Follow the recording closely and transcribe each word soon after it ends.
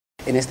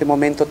En este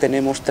momento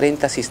tenemos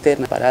 30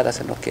 cisternas paradas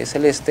en lo que es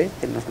el este,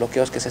 en los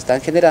bloqueos que se están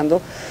generando,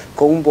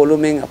 con un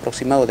volumen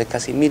aproximado de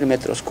casi 1000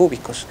 metros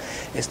cúbicos.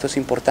 Esto es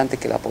importante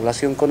que la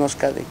población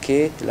conozca de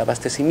que el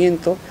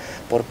abastecimiento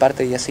por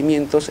parte de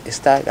yacimientos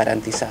está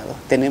garantizado.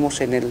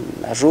 Tenemos en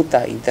la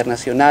ruta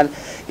internacional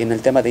y en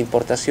el tema de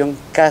importación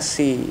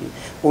casi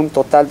un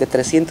total de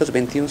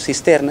 321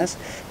 cisternas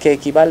que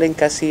equivalen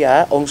casi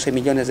a 11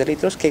 millones de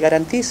litros que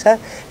garantiza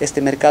este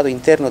mercado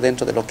interno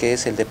dentro de lo que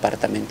es el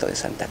Departamento de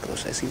Santa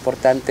Cruz. Es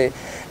importante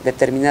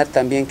determinar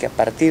también que a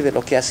partir de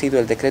lo que ha sido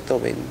el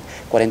decreto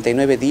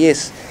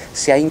 4910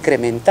 se ha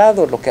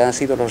incrementado lo que han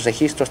sido los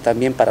registros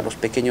también para los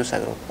pequeños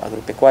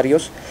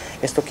agropecuarios.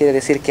 Esto quiere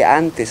decir que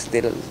antes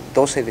del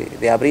 12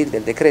 de abril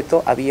del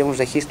decreto había un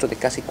registro de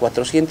casi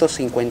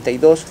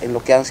 452 en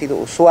lo que han sido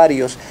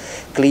usuarios,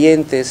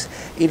 clientes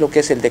y lo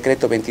que es el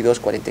decreto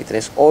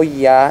 2243.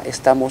 Hoy ya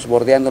estamos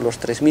bordeando los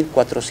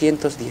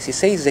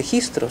 3.416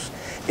 registros.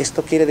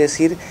 Esto quiere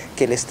decir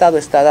que el Estado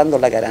está dando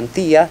la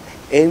garantía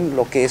en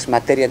lo que es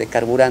materia de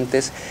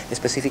carburantes,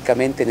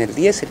 específicamente en el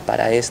diésel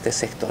para este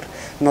sector.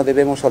 No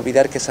debemos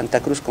olvidar que Santa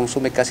Cruz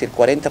consume casi el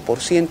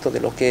 40% de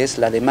lo que es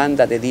la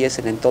demanda de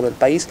diésel en todo el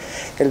país,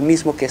 el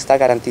mismo que está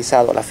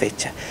garantizado a la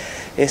fecha.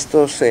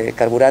 Estos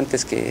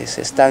carburantes que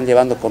se están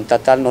llevando con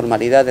total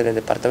normalidad en el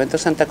Departamento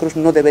de Santa Cruz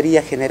no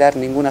debería generar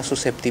ninguna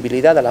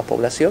susceptibilidad a la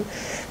población.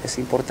 Es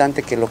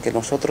importante que lo que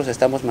nosotros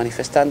estamos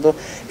manifestando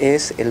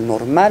es el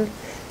normal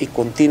y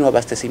continuo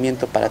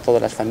abastecimiento para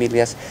todas las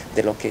familias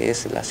de lo que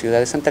es la ciudad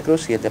de Santa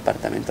Cruz y el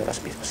departamento de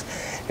las mismas.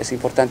 Es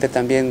importante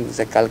también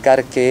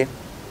recalcar que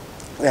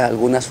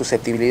algunas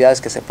susceptibilidades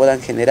que se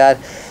puedan generar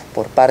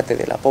por parte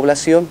de la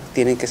población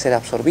tienen que ser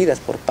absorbidas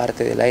por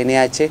parte de la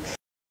ANH.